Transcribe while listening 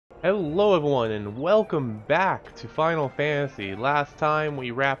Hello everyone and welcome back to Final Fantasy. Last time we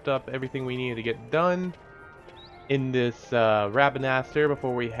wrapped up everything we needed to get done in this Rabanaster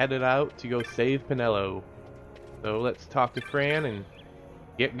before we headed out to go save Pinello. So let's talk to Fran and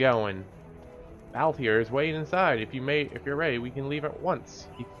get going. Balthier is waiting inside. If you're ready, we can leave at once.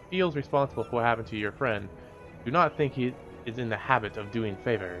 He feels responsible for what happened to your friend. Do not think he is in the habit of doing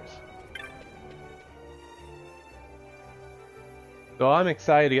favors. So I'm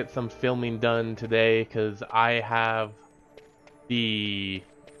excited to get some filming done today because I have the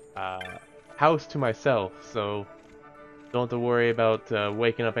house to myself, so don't have to worry about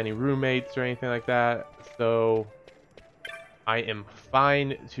waking up any roommates or anything like that. So I am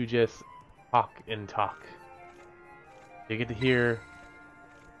fine to just talk and talk. You get to hear...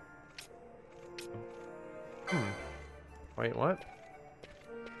 Wait, what?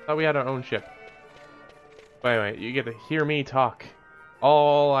 Thought we had our own ship. But anyway, you get to hear me talk.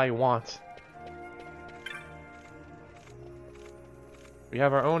 All I want. We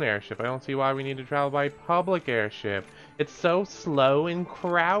have our own airship. I don't see why we need to travel by public airship. It's so slow and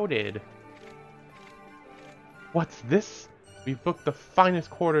crowded. What's this? We've booked the finest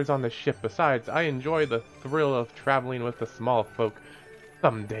quarters on the ship. Besides, I enjoy the thrill of traveling with the small folk.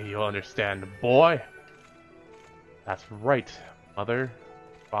 Someday you'll understand, boy. That's right, mother.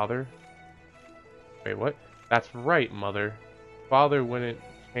 Father. Wait, what? That's right, mother. Father wouldn't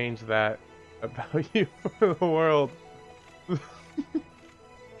change that about you for the world.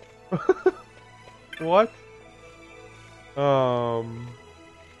 What?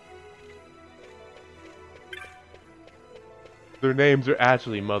 Their names are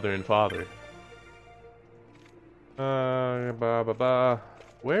actually mother and father.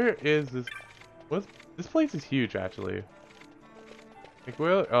 Where is this? This place is huge, actually. Like,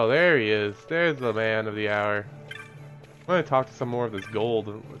 well, oh, there he is. There's the man of the hour. I'm gonna talk to some more of this gold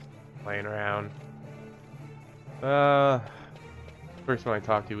that was laying around. First one I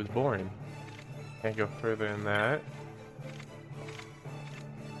talked to was boring. Can't go further than that.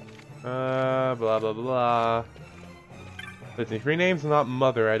 Blah blah blah. Listen, if your name's not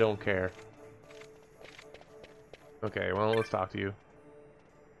mother, I don't care. Okay, well, let's talk to you.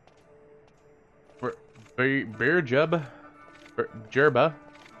 Jerba,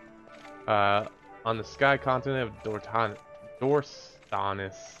 on the sky continent of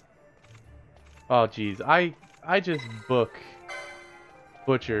Dorstanus. Oh jeez, I just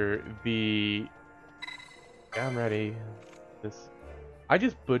butcher the... Yeah, I'm ready. I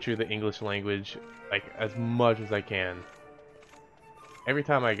just butcher the English language like as much as I can. Every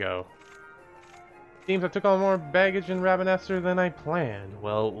time I go. Seems I took on more baggage in Rabanaster than I planned.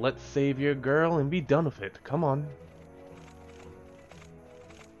 Well, let's save your girl and be done with it. Come on.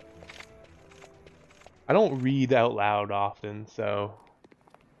 I don't read out loud often, so...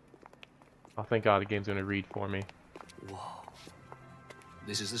 Oh, thank God the game's gonna read for me. Whoa.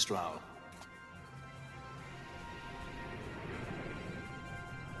 This is the Stroud.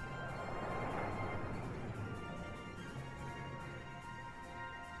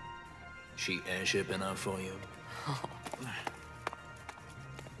 She airship enough for you?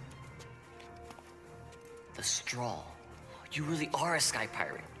 The Straw. You really are a sky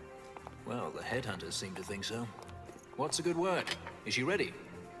pirate. Well, the headhunters seem to think so. What's a good word? Is she ready?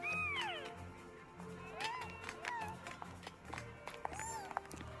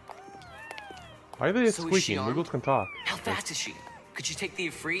 Why are they just So is she squeaking? armed? Wiggles can talk. How fast is she? Could you take the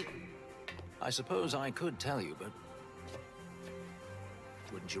Ifrit? I suppose I could tell you, but...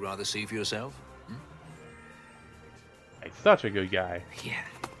 Wouldn't you rather see for yourself? He's such a good guy. Yeah.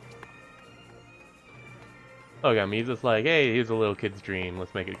 Look at me, he's just like, hey, here's a little kid's dream.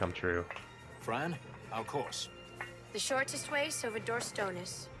 Let's make it come true. Fran, our course. The shortest way is over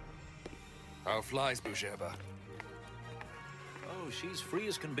Dorstonus. How flies, Bujerba? Oh, she's free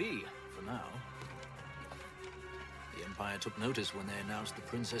as can be, for now. The Empire took notice when they announced the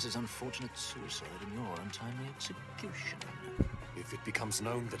princess's unfortunate suicide and your untimely execution. If it becomes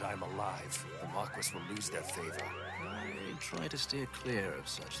known that I'm alive, the Marquis will lose their favor. I try to steer clear of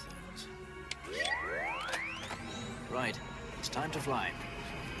such things. Right, it's time to fly.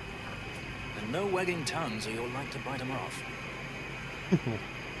 And no wagging tongues or you'll like to bite them off.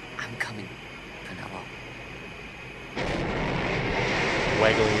 I'm coming, Pinello.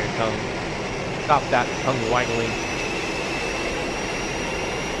 Waggling your tongue. Stop that tongue waggling.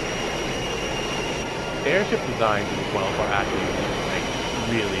 The airship designs as well are actually like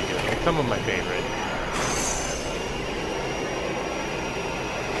really good. Like some of my favorite.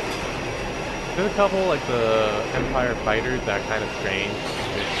 There's a couple like the Empire fighters that are kind of strange.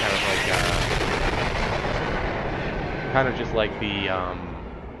 It's kind of like kind of just like the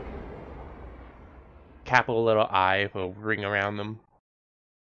capital little eye with a ring around them.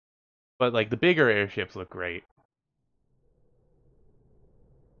 But like the bigger airships look great.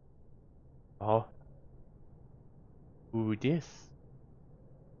 Oh. Ooh, this.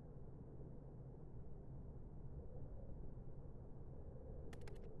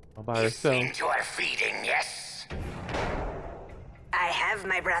 All by herself. You are feeding, yes? I have,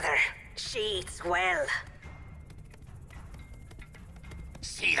 my brother. She eats well.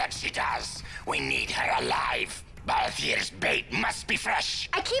 See that she does. We need her alive. Balthier's bait must be fresh.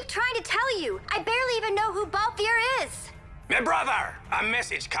 I keep trying to tell you. I barely even know who Balthier is. My brother, a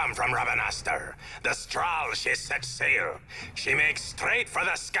message come from Rabanastre. The Strahl she set sail. She makes straight for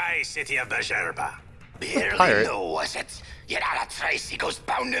the sky city of Bajerba. Barely know, was it? Yet Alatrace goes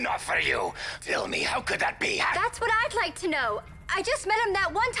bounding off for you. Tell me, how could that be? That's what I'd like to know. I just met him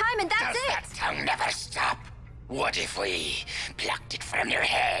that one time and that's Does it. that tongue never stop? What if we plucked it from your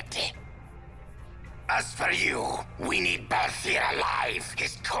head? As for you, we need Balthier alive.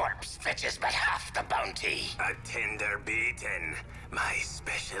 His corpse fetches but half the bounty. A tender beaten, my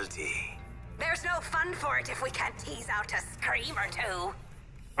specialty. There's no fun for it if we can't tease out a scream or two.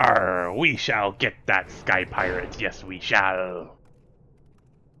 Arr, we shall get that sky pirate. Yes, we shall.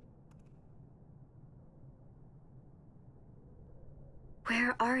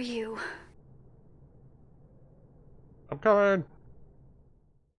 Where are you? I'm coming.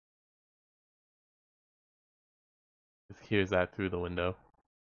 Just hears that through the window.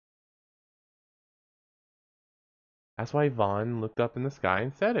 That's why Vaughn looked up in the sky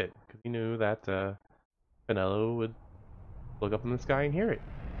and said it, because he knew that Finello would look up in the sky and hear it.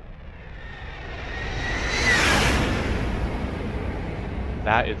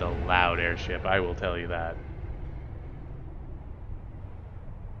 That is a loud airship, I will tell you that.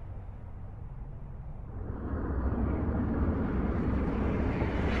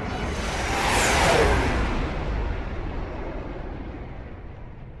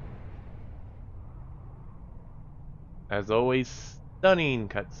 As always, stunning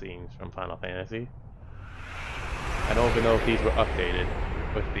cutscenes from Final Fantasy. I don't even know if these were updated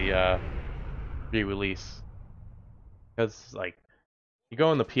with the re-release, because like you go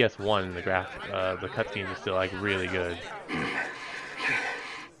on the PS1 and the cutscenes are still like really good.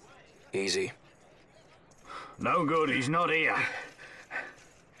 Easy. No good, he's not here.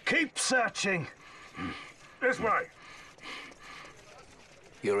 Keep searching. This way.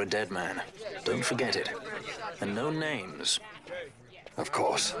 You're a dead man. Don't forget it. And no names. Of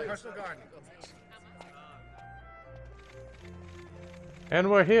course.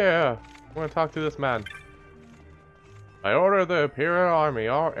 And we're here. We're gonna talk to this man. By order of the Imperial Army,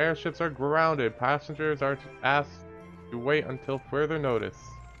 all airships are grounded. Passengers are asked to wait until further notice.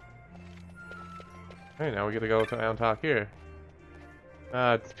 Hey, now we get to go and talk here.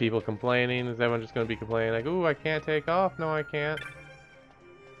 It's people complaining. Is everyone just gonna be complaining like, ooh, I can't take off? No, I can't.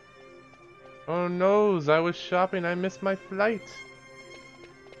 Oh no, I was shopping. I missed my flight.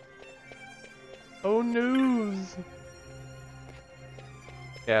 Oh news.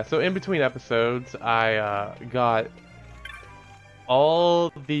 Yeah, so in between episodes, I got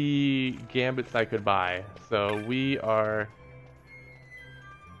all the gambits I could buy. So we are...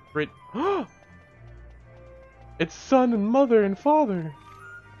 It's son and mother and father.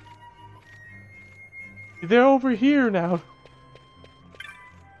 They're over here now.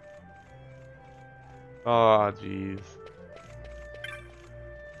 Oh, jeez.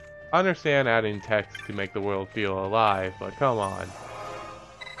 I understand adding text to make the world feel alive, but come on.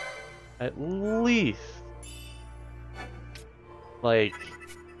 At least, like,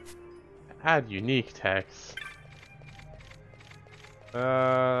 add unique text.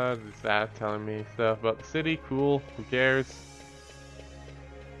 Is that telling me stuff about the city? Cool, who cares?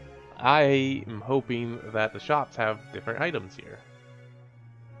 I am hoping that the shops have different items here.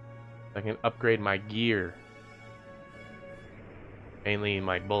 I can upgrade my gear. Mainly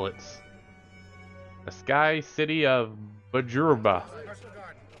my bullets. The sky city of Bajerba.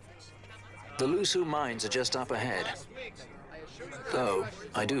 The Lusu mines are just up ahead. Though,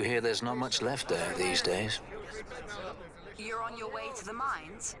 I do hear there's not much left there these days. You're on your way to the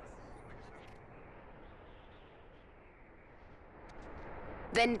mines?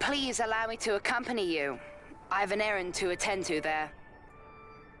 Then please allow me to accompany you. I have an errand to attend to there.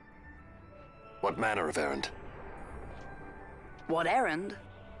 What manner of errand? What errand?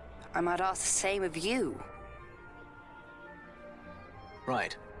 I might ask the same of you.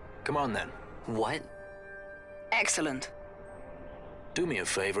 Right. Come on then. What? Excellent. Do me a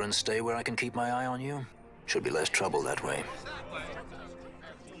favor and stay where I can keep my eye on you. Should be less trouble that way.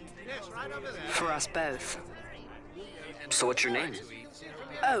 For us both. So what's your name?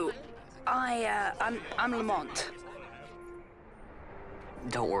 Oh, I'm Lamont.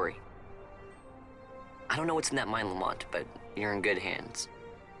 Don't worry. I don't know what's in that mine, Lamont, but you're in good hands.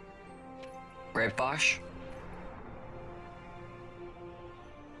 Right, Bosch?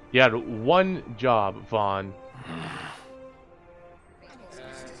 You had one job, Vaughn.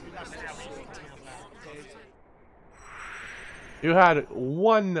 You had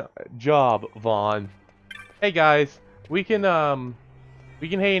one job, Vaughn. Hey guys, we can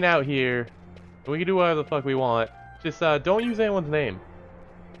hang out here. We can do whatever the fuck we want. Just don't use anyone's name.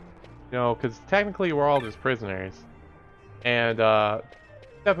 You know, because technically we're all just prisoners. And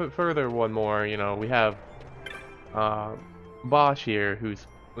step it further one more, you know, we have Bosch here, who's,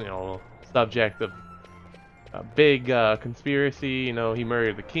 you know, subject of a big conspiracy. You know, he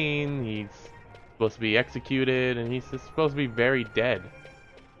murdered the king, he's supposed to be executed, and he's just supposed to be very dead.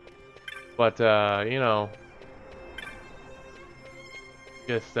 But, you know,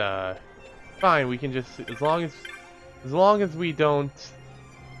 just, fine, we can just, as long as we don't...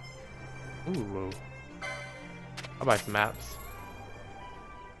 Ooh. I'll buy some maps.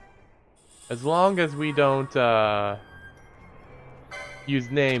 As long as we don't, use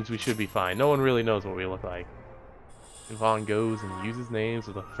names, we should be fine. No one really knows what we look like. And Vaughn goes and uses names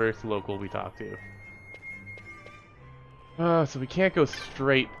of the first local we talk to. So we can't go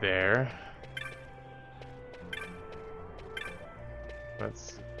straight there.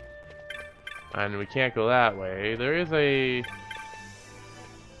 And we can't go that way. There is a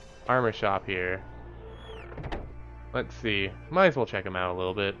armor shop here. Let's see. Might as well check them out a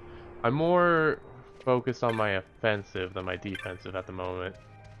little bit. I'm more focused on my offensive than my defensive at the moment.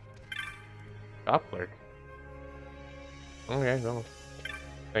 Shop clerk. Okay, well.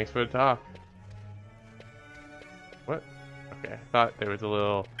 Thanks for the talk. What? Okay, I thought there was a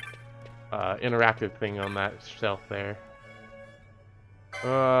little interactive thing on that shelf there.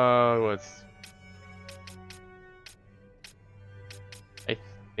 What's... I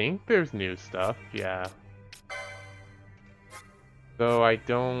think there's new stuff, yeah. Though I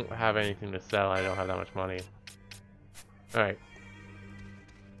don't have anything to sell, I don't have that much money. Alright.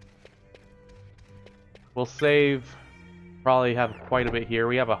 We'll save. Probably have quite a bit here.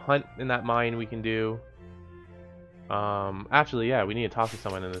 We have a hunt in that mine we can do. Actually, yeah, we need to talk to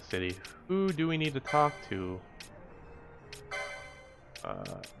someone in the city. Who do we need to talk to?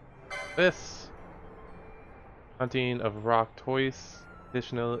 This. Hunting of rock toys.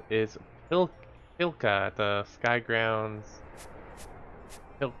 Additional is Pilka at the Sky Grounds.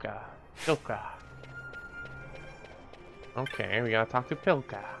 Pilka. Okay, we gotta talk to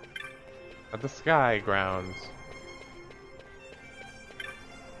Pilka at the Sky Grounds.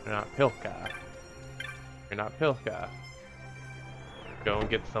 You're not Pilka. You're not Pilka. Go and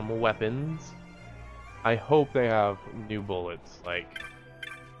get some weapons. I hope they have new bullets. Like,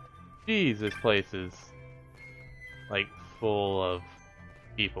 geez, this place is like full of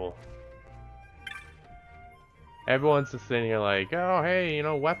people. Everyone's just sitting here like, oh hey, you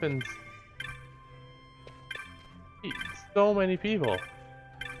know, weapons. Jeez, so many people.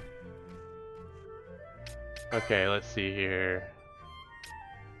 Okay, let's see here.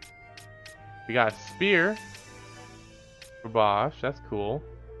 We got a spear for Bosch, that's cool.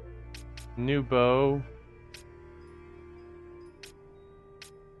 New bow.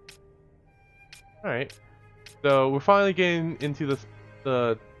 Alright. So we're finally getting into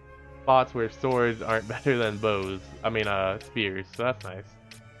the spots where swords aren't better than bows. I mean, spears, so that's nice.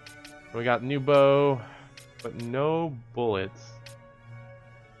 We got new bow, but no bullets.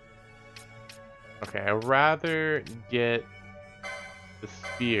 Okay, I'd rather get the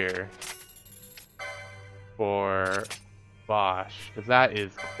spear for Bosch, because that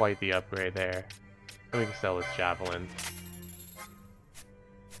is quite the upgrade there. And we can sell this javelin.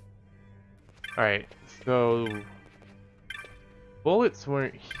 Alright, so bullets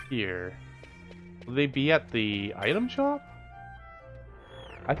weren't here. Will they be at the item shop?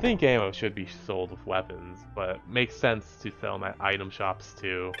 I think ammo should be sold with weapons, but it makes sense to sell them at item shops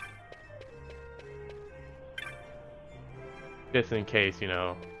too. Just in case, you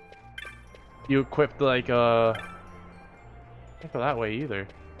know, you equipped like can't go that way either.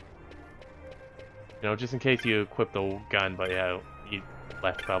 You know, just in case you equip the gun, but yeah, you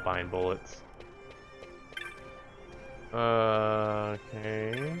left without buying bullets.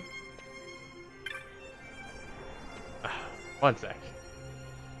 Okay. One sec.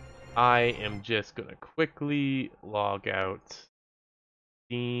 I am just gonna quickly log out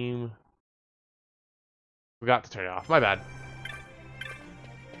Steam. Forgot to turn it off. My bad.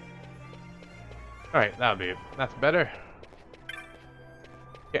 Alright, that's better.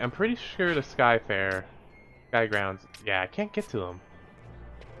 Okay, I'm pretty sure the Sky Grounds, yeah, I can't get to them.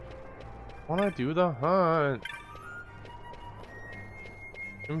 wanna do the hunt.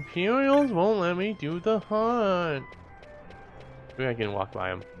 Imperials won't let me do the hunt. Maybe I can walk by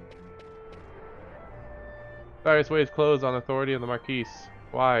him. Various ways closed on authority of the Marquise.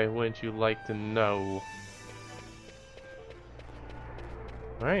 Why wouldn't you like to know?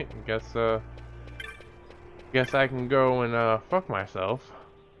 Alright, guess I can go and fuck myself.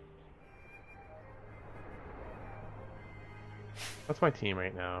 What's my team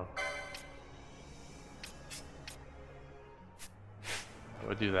right now? I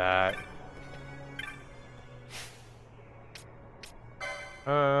would do that.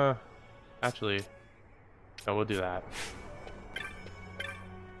 Actually, no, we'll do that.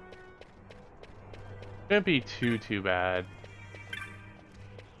 Shouldn't be too bad.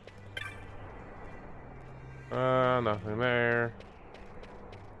 Nothing there.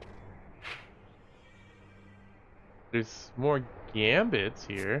 There's more gambits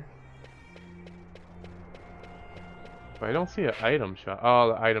here. But I don't see an item shop. Oh,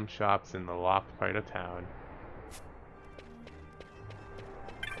 the item shop's in the locked part of town.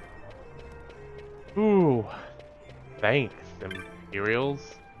 Ooh. Thanks,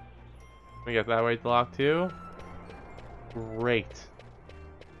 Imperials. We got that way to lock too? Great.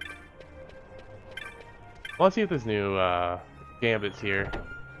 Let's see if there's new gambits here.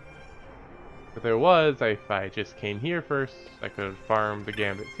 If there was, if I just came here first, I could farm the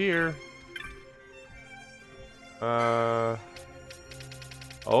gambits here. Oh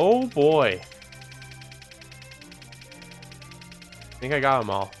boy. I think I got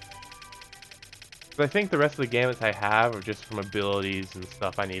them all. But I think the rest of the gambits I have are just from abilities and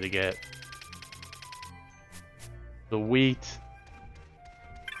stuff I need to get. The wheat.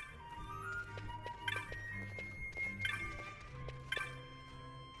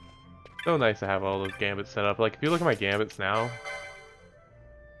 So nice to have all those gambits set up. Like, if you look at my gambits now,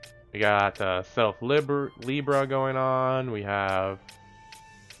 we got Libra going on. We have,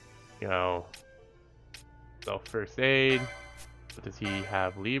 you know, self first aid. But does he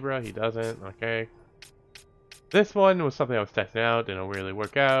have Libra? He doesn't. Okay. This one was something I was testing out. Didn't really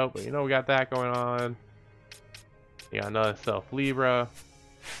work out, but you know, we got that going on. We got another self Libra.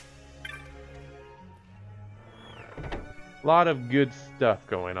 A lot of good stuff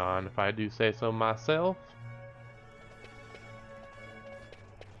going on, if I do say so myself.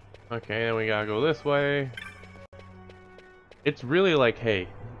 Okay, then we gotta go this way. It's really like, hey,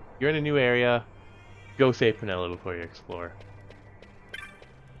 you're in a new area, go save Penella before you explore.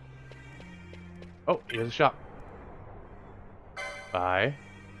 Oh, here's a shop. Bye.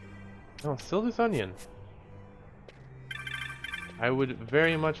 Oh, still this onion. I would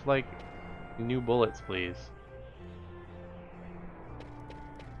very much like new bullets, please.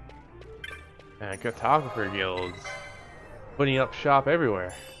 And cartographer guilds. Putting up shop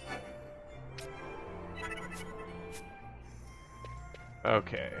everywhere.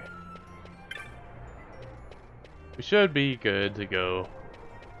 Okay. We should be good to go.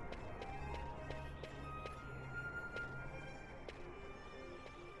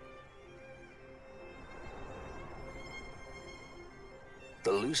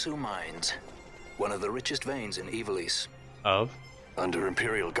 The Lusu Mines. One of the richest veins in Ivalice. Of? Under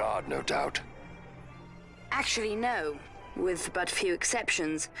Imperial Guard, no doubt. Actually, no. With but few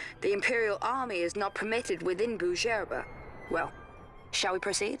exceptions, the Imperial Army is not permitted within Bujerba. Well, shall we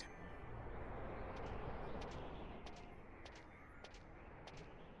proceed?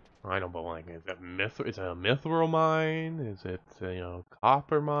 I don't know, like, is it a mithril mine? Is it, you know,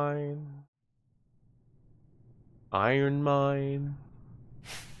 copper mine? Iron mine?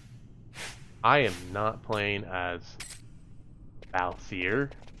 I am not playing as Valseer.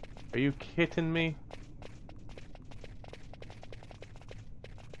 Are you kidding me?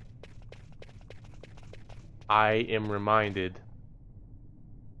 I am reminded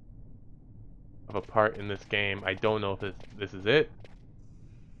of a part in this game. I don't know if this is it.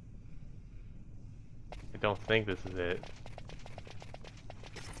 I don't think this is it.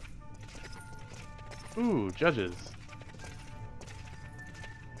 Ooh, judges.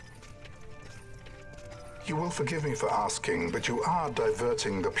 You will forgive me for asking, but you are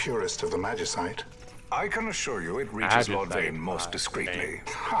diverting the purest of the Magicite. I can assure you it reaches Lord Vane most discreetly.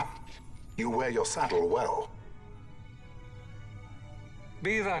 Ha! You wear your saddle well.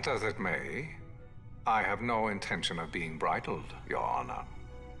 Be that as it may, I have no intention of being bridled, Your Honor.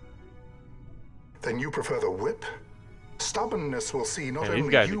 Then you prefer the whip? Stubbornness will see not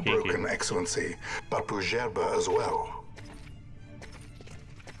only you broken, Excellency, but Bujerba as well.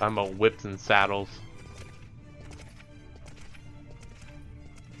 I'm about whips and saddles.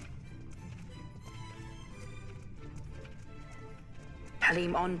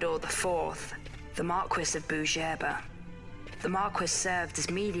 Halim Ondor IV, the Marquis of Bujerba. The Marquis served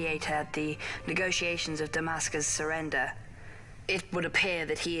as mediator at the negotiations of Dalmasca's surrender. It would appear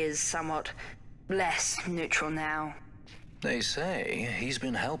that he is somewhat less neutral now. They say he's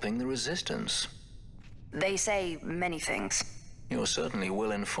been helping the resistance. They say many things. You're certainly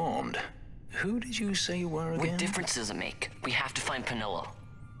well informed. Who did you say you were again? What difference does it make? We have to find Penelo.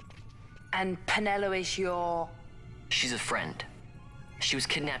 And Penelo is your... She's a friend. She was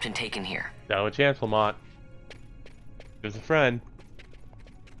kidnapped and taken here. No chance, Lamont. There's a friend.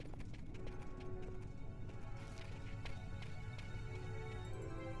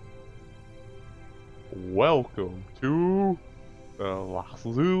 Welcome to the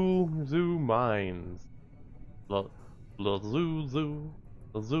Lazoo Mines. Lazoo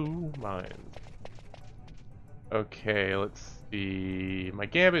Mines. Okay, let's see. My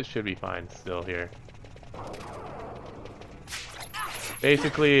gambit should be fine still here.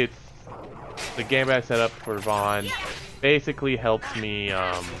 Basically, it's the gambit I set up for Vaughn. Basically helps me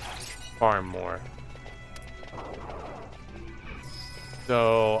farm more.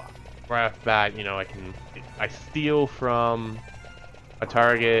 So right off the bat, you know, I steal from a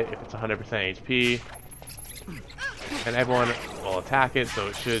target if it's 100% HP, and everyone will attack it, so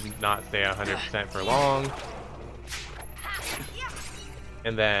it should not stay 100% for long.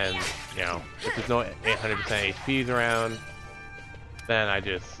 And then, you know, if there's no 800% HPs around, then I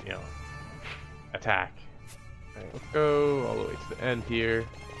just, you know, attack. Alright, let's go all the way to the end here.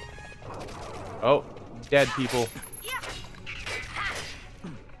 Oh, dead people.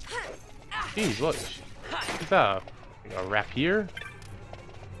 Jeez, look. What's that? A rapier?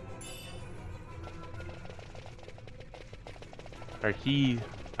 Or he...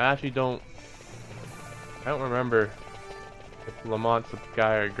 I don't remember if Lamont's a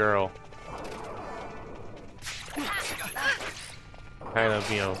guy or a girl. Kind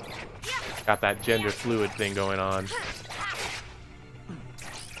of, you know, got that gender fluid thing going on.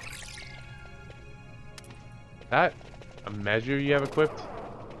 That a measure you have equipped?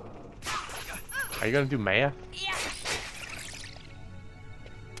 Are you gonna do math?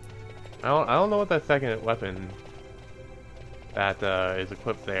 I don't know what that second weapon that is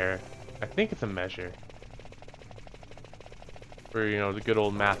equipped there. I think it's a measure. For, you know, the good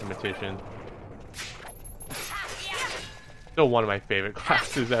old mathematician. Still one of my favorite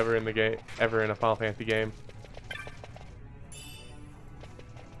classes ever in the game, ever in a Final Fantasy game.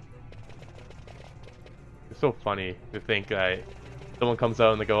 It's so funny to think that someone comes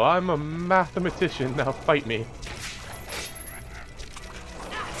out and they go, "I'm a mathematician, now fight me."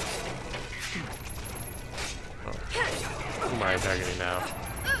 Oh. Who am I targeting now?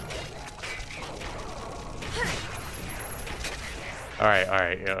 Alright.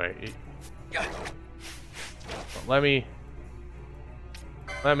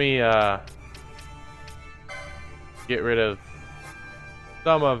 Let me get rid of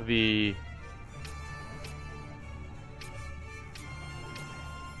some of the...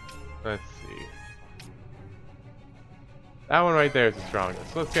 Let's see. That one right there is the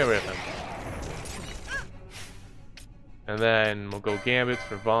strongest. So let's get rid of him. And then we'll go gambits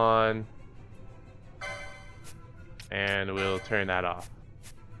for Vaughn. And we'll turn that off.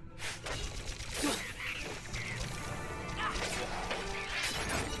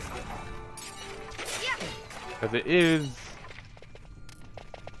 Because it is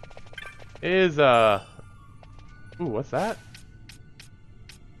ooh, what's that?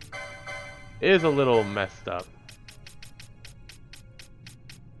 It is a little messed up.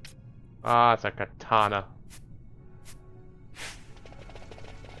 Ah, it's a katana.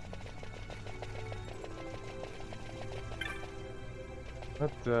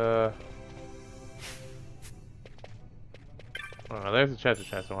 What the... Oh, there's a chest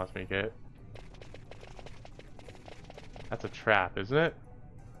that wants me to get. That's a trap, isn't it?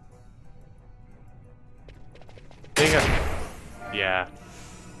 Yeah.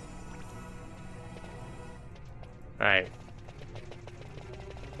 Alright.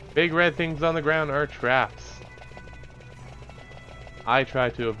 Big red things on the ground are traps. I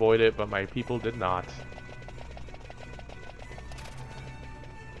tried to avoid it, but my people did not.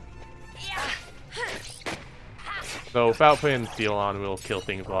 So without putting steel on, we'll kill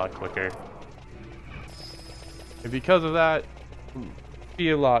things a lot quicker. And because of that, it'll be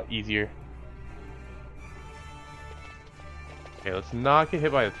a lot easier. Okay, let's not get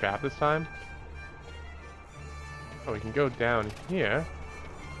hit by the trap this time. Oh, we can go down here.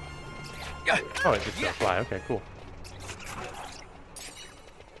 Oh, it's just gonna fly. Okay, cool.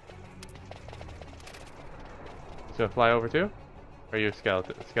 It's gonna fly over too? Or are you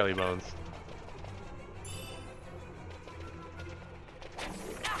skelly bones?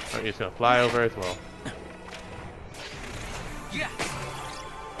 I'm just gonna fly over as well.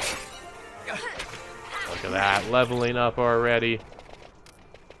 Look at that, leveling up already.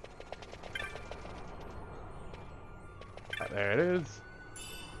 There it is.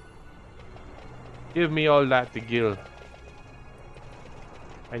 Give me all that to gill.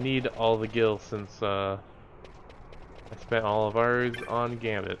 I need all the gil since I spent all of ours on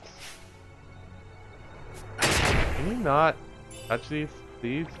gambits. Can you not touch these?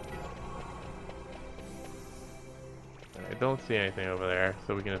 I don't see anything over there,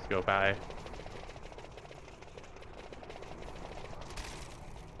 so we can just go by.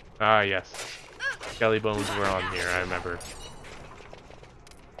 Ah, yes. Skelly bones were on here, I remember.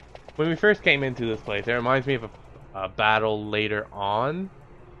 When we first came into this place, it reminds me of a battle later on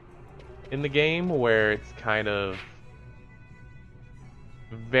in the game where it's kind of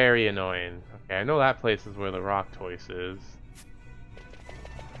very annoying. Okay, I know that place is where the rock toys is.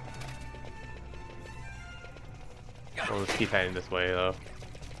 We'll just keep heading this way though.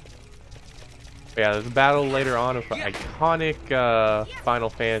 But yeah, there's a battle later on of iconic Final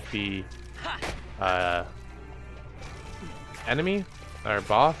Fantasy enemy or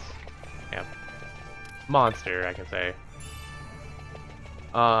boss. Yeah, monster, I can say.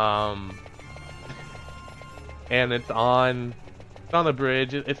 And it's on the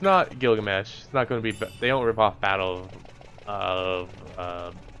bridge. It's not Gilgamesh. It's not going to be. They don't rip off Battle of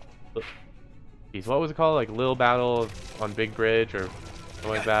geez, what was it called? Like Little Battle on Big Bridge or something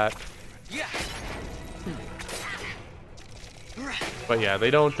like that. But yeah,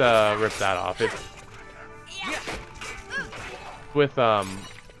 they don't rip that off. It's with a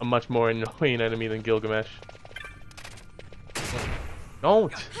much more annoying enemy than Gilgamesh.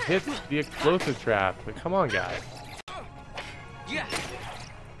 Don't hit the explosive trap. Like, come on, guys.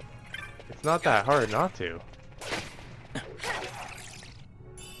 It's not that hard not to.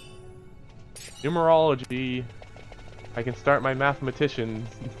 Numerology. I can start my mathematicians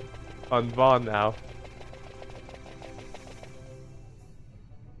on Vaughn now.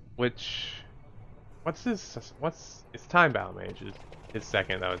 Which, what's it's time bound mage is his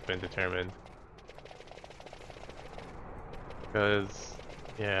second that has been determined. Because,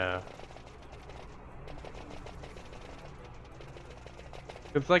 yeah.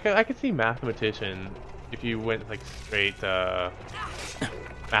 It's like, I could see mathematician if you went like straight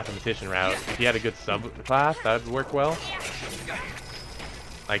mathematician route. If you had a good subclass, that would work well.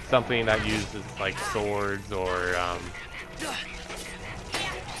 Like something that uses like swords or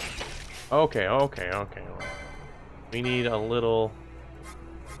Okay. We need a little.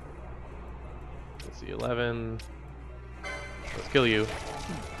 Let's see, 11. Let's kill you.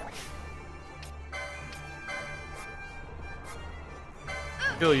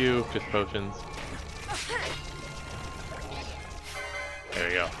 Kill you, just potions. There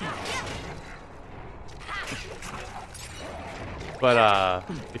you go. But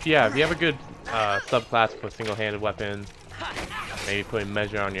if you have a good subclass with a single-handed weapon, maybe putting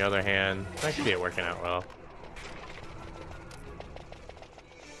measure on your other hand, I can see it working out well.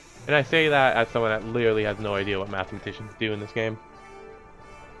 And I say that as someone that literally has no idea what mathematicians do in this game.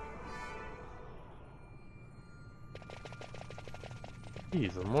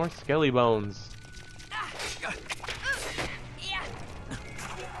 Jeez, more skelly bones.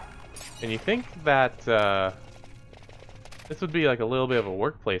 And you think that this would be like a little bit of a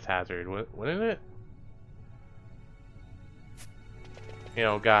workplace hazard, wouldn't it? You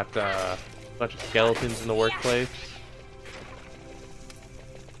know, got a bunch of skeletons in the workplace.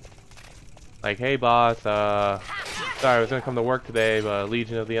 Like, hey boss, sorry, I was gonna come to work today, but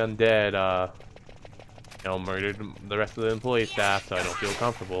Legion of the Undead, you know, murdered the rest of the employee staff, so I don't feel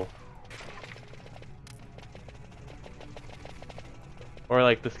comfortable. Or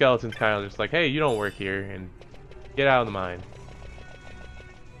like the skeleton's kind of just like, hey, you don't work here, and get out of the mine.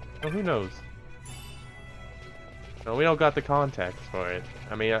 Well, who knows? No, we don't got the context for it.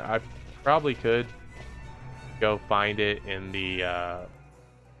 I mean, I probably could go find it in the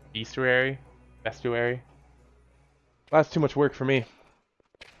estuary. That's too much work for me.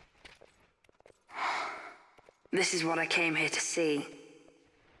 This is what I came here to see.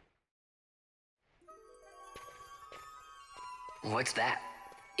 What's that?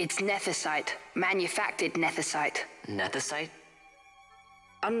 It's nethicite, manufactured nethicite. Nethicite?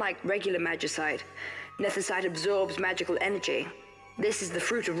 Unlike regular magicite, nethicite absorbs magical energy. This is the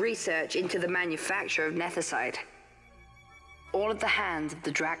fruit of research into the manufacture of nethicite. All at the hands of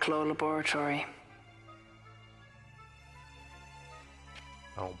the Draclaw Laboratory.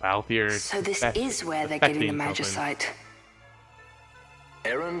 Oh, Balthier. So this is where they're getting the magicite.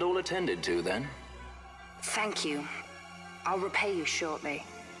 Errand all attended to, then? Thank you. I'll repay you shortly.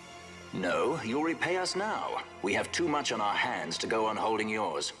 No, you'll repay us now. We have too much on our hands to go on holding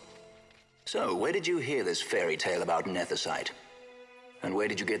yours. So, where did you hear this fairy tale about Nethicite? And where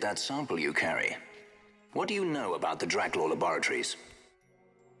did you get that sample you carry? What do you know about the Draclaw laboratories?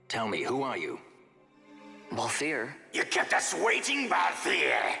 Tell me, who are you? Balthier? You kept us waiting,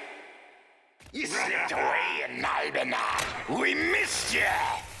 Balthier! You slipped away in Albina! We missed you!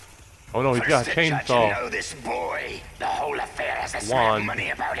 Oh no, he's got a chainsaw. You know this boy. The whole affair has a smell of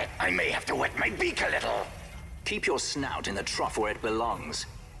money about it. I may have to wet my beak a little. Keep your snout in the trough where it belongs.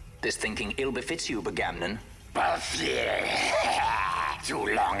 This thinking ill befits you, Begamnon. Balthier.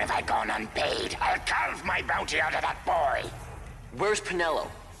 Too long have I gone unpaid. I'll carve my bounty out of that boy. Where's Penelo?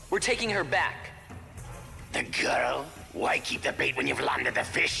 We're taking her back. The girl? Why keep the bait when you've landed the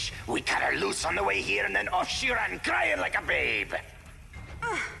fish? We cut her loose on the way here and then off she ran crying like a babe.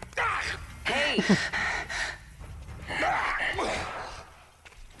 Hey!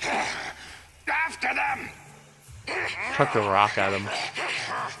 After them! Chuck a rock at him.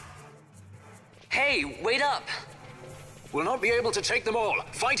 Hey, wait up! We'll not be able to take them all.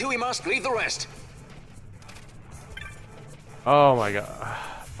 Fight who we must, leave the rest. Oh my god.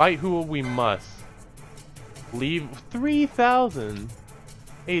 Fight who we must. Leave 3,000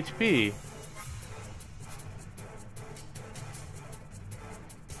 HP.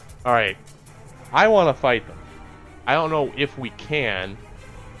 Alright. I want to fight them. I don't know if we can.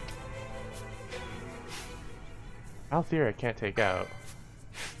 Balthier I can't take out.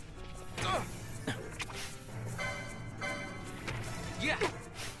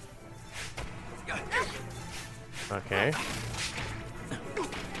 Okay.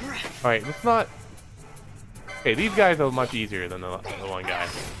 Alright, let's not... Okay, these guys are much easier than the one guy.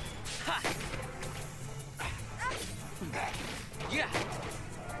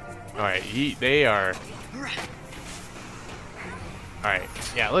 Alright, they are... Alright,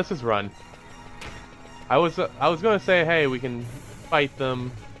 yeah, let's just run. I was gonna say, hey, we can fight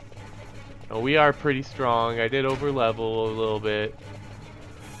them. We are pretty strong. I did over level a little bit.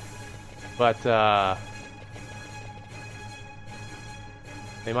 But,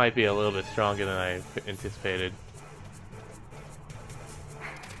 they might be a little bit stronger than I anticipated.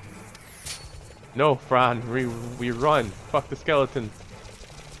 No, Fran, we run. Fuck the skeleton.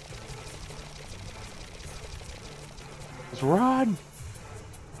 Just run!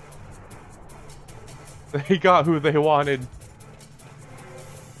 They got who they wanted.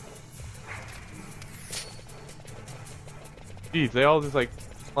 Jeez, they all just like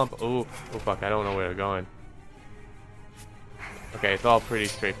clump. Oh fuck, I don't know where they're going. Okay, it's all pretty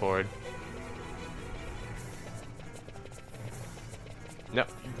straightforward. No.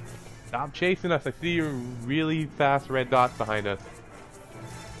 Stop chasing us. I see your really fast red dots behind us.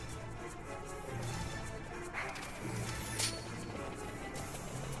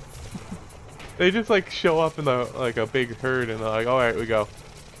 They just like show up in the like a big herd and they're like, alright, we go.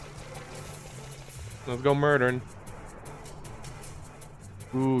 Let's go murdering.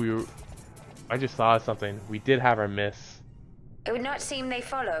 Ooh, I just saw something. We did have our miss. It would not seem they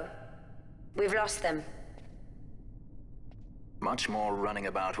follow. We've lost them. Much more running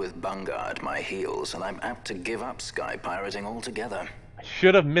about with Bunga at my heels, and I'm apt to give up sky pirating altogether. I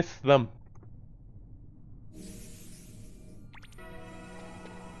should have missed them.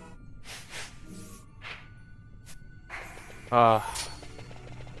 I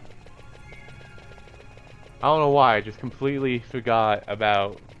don't know why, I just completely forgot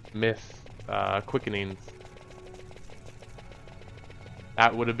about miss quickenings.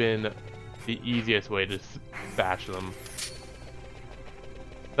 That would have been the easiest way to bash them.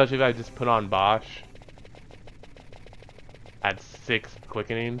 Especially if I just put on Bosch. Had 6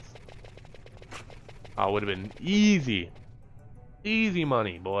 quickenings. Oh, it would have been easy. Easy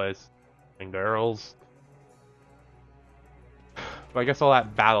money, boys and girls. But I guess all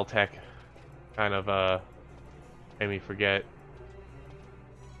that battle tech kind of made me forget.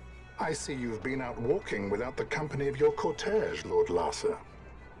 I see you've been out walking without the company of your cortege, Lord Larsa.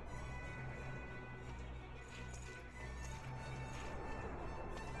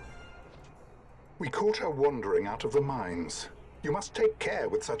 We caught her wandering out of the mines. You must take care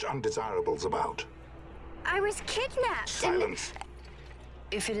with such undesirables about. I was kidnapped. Silence.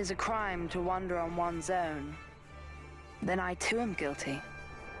 If it is a crime to wander on one's own, then I too am guilty.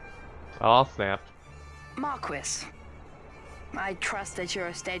 I'll snap. Marquis, I trust that your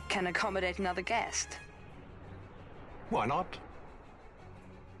estate can accommodate another guest. Why not?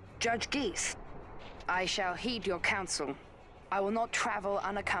 Judge Geese, I shall heed your counsel. I will not travel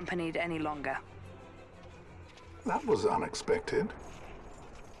unaccompanied any longer. That was unexpected.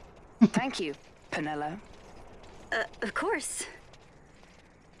 Thank you, Penelo. Of course.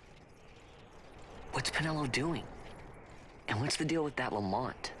 What's Penelo doing? And what's the deal with that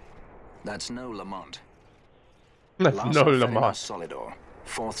Lamont? That's no Lamont. That's no Lamont. Solidor,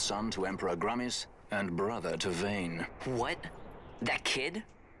 fourth son to Emperor Gramis and brother to Vayne. What? That kid?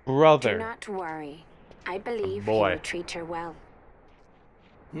 Brother. Do not worry. I believe he Boy. will treat her well.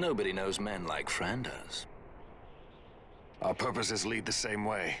 Nobody knows men like Fran does. Our purposes lead the same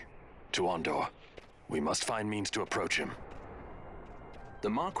way. To Ondor. We must find means to approach him. The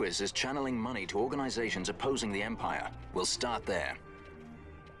Marquis is channeling money to organizations opposing the Empire. We'll start there.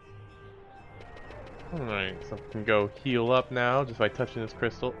 Alright, so I can go heal up now just by touching this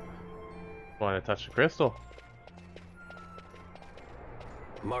crystal. Want to touch the crystal?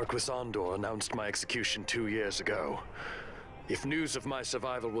 Marquis Ondor announced my execution 2 years ago. If news of my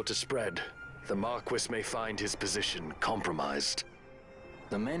survival were to spread, the Marquis may find his position compromised.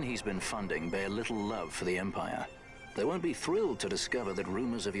 The men he's been funding bear little love for the Empire. They won't be thrilled to discover that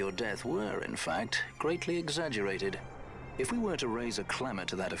rumors of your death were, in fact, greatly exaggerated. If we were to raise a clamor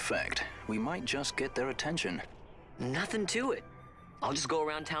to that effect, we might just get their attention. Nothing to it. I'll just go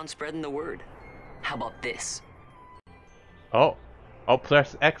around town spreading the word. How about this? Oh. I'll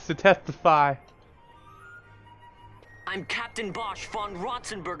press X to testify. I'm Captain Bosch von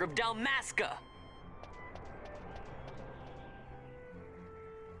Rotzenberg of Dalmasca.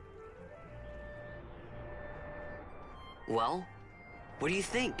 Well, what do you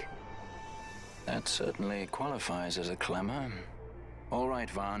think? That certainly qualifies as a clamor. All right,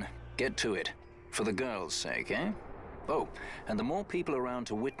 Vaughn, get to it. For the girls' sake, eh? Oh, and the more people around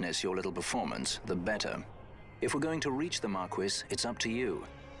to witness your little performance, the better. If we're going to reach the Marquis, it's up to you.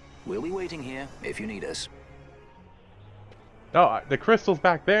 We'll be waiting here if you need us. Oh, the crystal's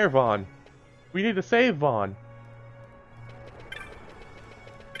back there, Vaughn. We need to save Vaughn.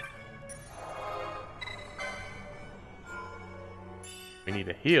 We need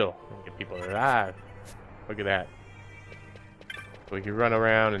to heal and get people alive. Look at that. So we can run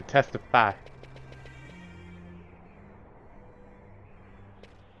around and testify.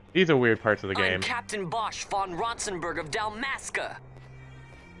 These are weird parts of the game. I'm Captain Bosch von Rotzenberg of Dalmasca.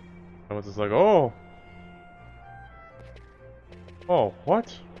 I was just like, oh. Oh,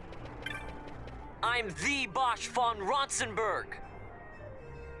 what? I'm the Bosch von Rotzenberg.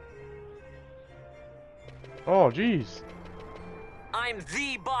 Oh, jeez. I'm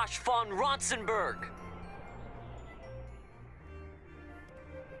the Bosch von Rotzenberg.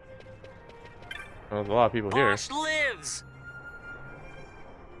 Well, there's a lot of people here. Bosch lives.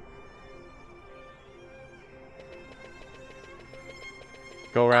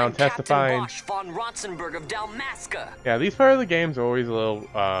 Go around I'm testifying. Captain Bosch von Rotzenberg of Dalmasca. Yeah, these part of the games are always a little,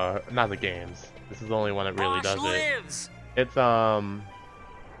 not the games. This is the only one that really Bosch does lives. it. It's a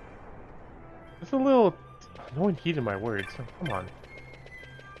little, no one heeded my words, so come on.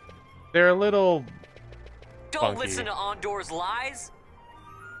 They're a little Don't funky. listen to Ondor's lies.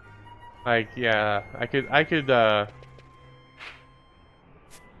 Like, yeah, I can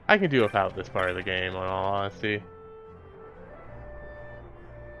do without this part of the game, in all honesty.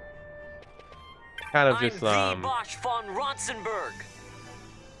 Kind of just, I'm the Bosch von Rotzenberg.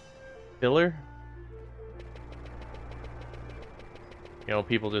 filler. You know,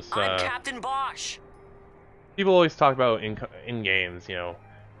 people just, I'm Captain Bosch. people always talk about in games, you know,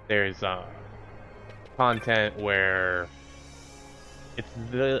 there's, content where it's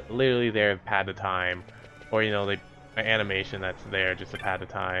literally there to pad the time, or, you know, an animation that's there just to pad the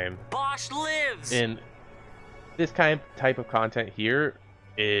time. Bosch lives. And this type of content here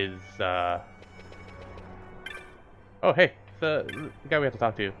is, oh, hey, it's the guy we have to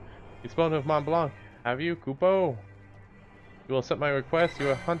talk to. You spoken with Mont Blanc, have you, Kupo? You will accept my request. You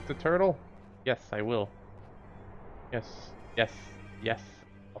will hunt the turtle? Yes, I will. Yes, yes, yes.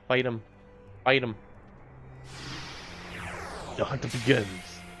 I'll fight him. Fight him. The hunt begins.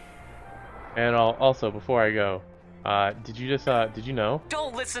 And also, before I go, did you know?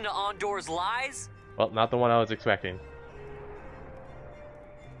 Don't listen to Ondor's lies. Well, not the one I was expecting.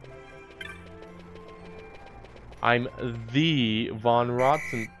 I'm the Von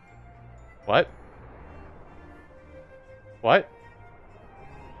Rotzen. What? What?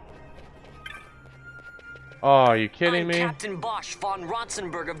 Oh, are you kidding me? Captain Bosch von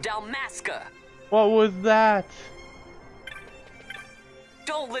Rotzenberg of Dalmasca. What was that?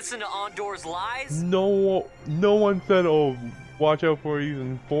 Don't listen to Ondor's lies. No one said, oh, watch out for these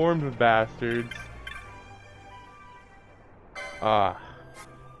informed bastards. Ah.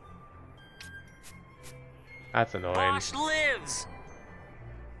 That's annoying. Bosch lives.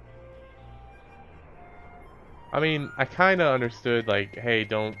 I mean, I kind of understood, like, hey,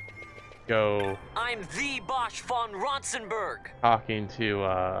 don't go... I'm the Bosch von Rotzenberg. talking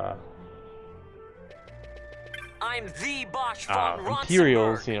to, I'm the Bosch von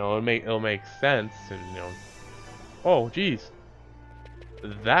Imperials, Ronsenberg. you know, it'll make sense, and you know. Oh, jeez,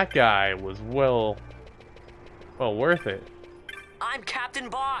 that guy was well worth it. I'm Captain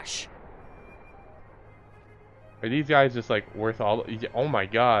Bosch. Are these guys just like worth all? Oh my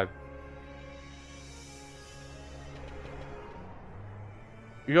god!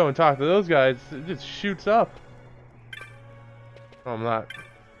 You go and talk to those guys, it just shoots up. Oh, I'm not.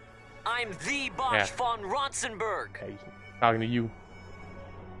 I'm the Bosch von Ronsenberg. Okay, talking to you.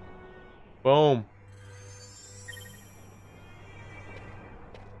 Boom.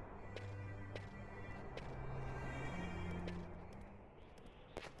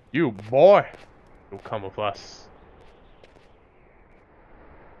 You boy, you'll come with us.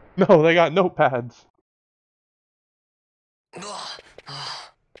 No, they got notepads.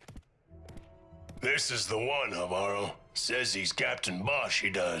 This is the one, Havaro. Says he's Captain Bosch, he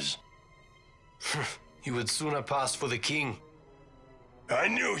does. You would sooner pass for the king. I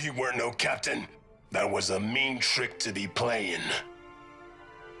knew he weren't no captain. That was a mean trick to be playing.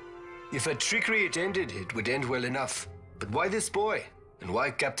 If a trickery it ended, it would end well enough. But why this boy? And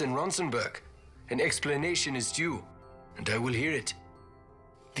why Captain Ronsenberg? An explanation is due, and I will hear it.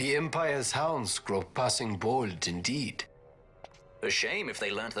 The Empire's hounds grow passing bold indeed. A shame if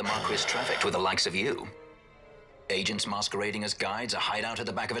they learnt the Marquis trafficked with the likes of you. Agents masquerading as guides, a hideout at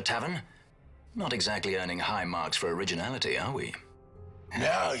the back of a tavern? Not exactly earning high marks for originality, are we?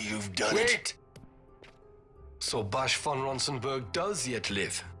 Now you've done it. Wait! So Bosch von Ronsenberg does yet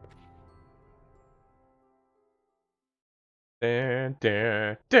live? Dun,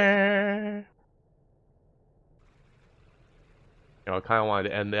 dun, dun. You know, I kind of wanted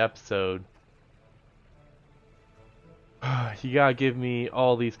to end the episode. You gotta give me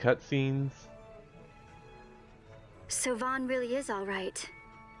all these cutscenes. So Vaughn really is all right.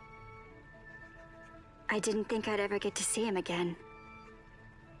 I didn't think I'd ever get to see him again.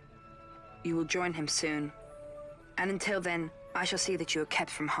 You will join him soon. And until then, I shall see that you are kept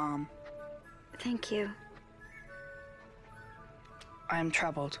from harm. Thank you. I am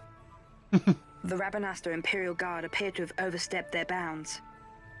troubled. The Rabanastre Imperial Guard appear to have overstepped their bounds.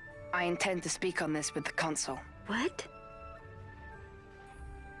 I intend to speak on this with the Consul. What?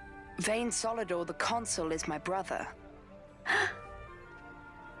 Vane Solidor, the Consul, is my brother.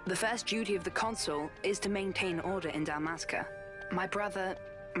 The first duty of the Consul is to maintain order in Dalmasca. My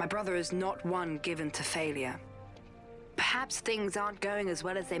brother is not one given to failure. Perhaps things aren't going as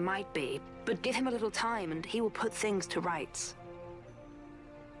well as they might be, but give him a little time and he will put things to rights.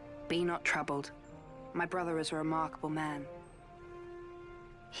 Be not troubled. My brother is a remarkable man.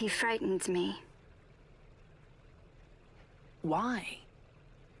 He frightens me. Why?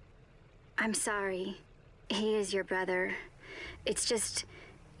 I'm sorry. He is your brother. It's just,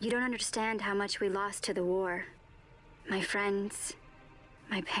 you don't understand how much we lost to the war. My friends,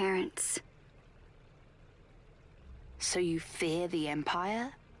 my parents. So you fear the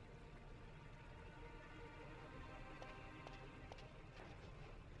Empire?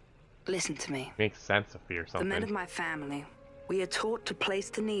 Listen to me. Makes sense to fear something. The men of my family, we are taught to place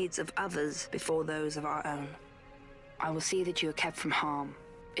the needs of others before those of our own. I will see that you are kept from harm.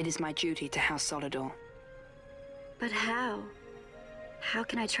 It is my duty to House Solidor. But how? How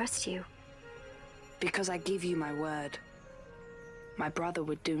can I trust you? Because I give you my word. My brother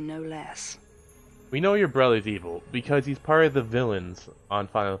would do no less. We know your brother's evil because he's part of the villains on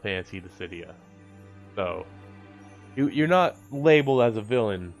Final Fantasy Dissidia. So, you're not labeled as a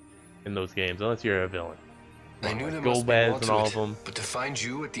villain in those games unless you're a villain. I knew there Gold must be more and to all it, of them. but to find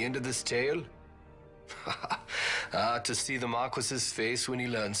you at the end of this tale? To see the Marquis's face when he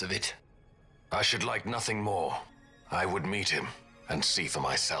learns of it. I should like nothing more. I would meet him and see for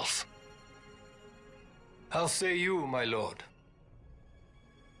myself. How say you, my lord?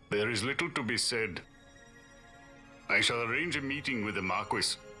 There is little to be said. I shall arrange a meeting with the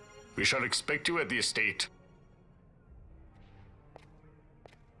Marquis. We shall expect you at the estate.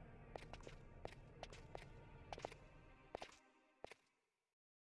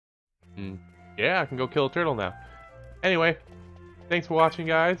 Yeah, I can go kill a turtle now. Anyway, thanks for watching,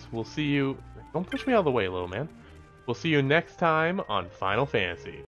 guys. We'll see you... Don't push me out of the way, little man. We'll see you next time on Final Fantasy.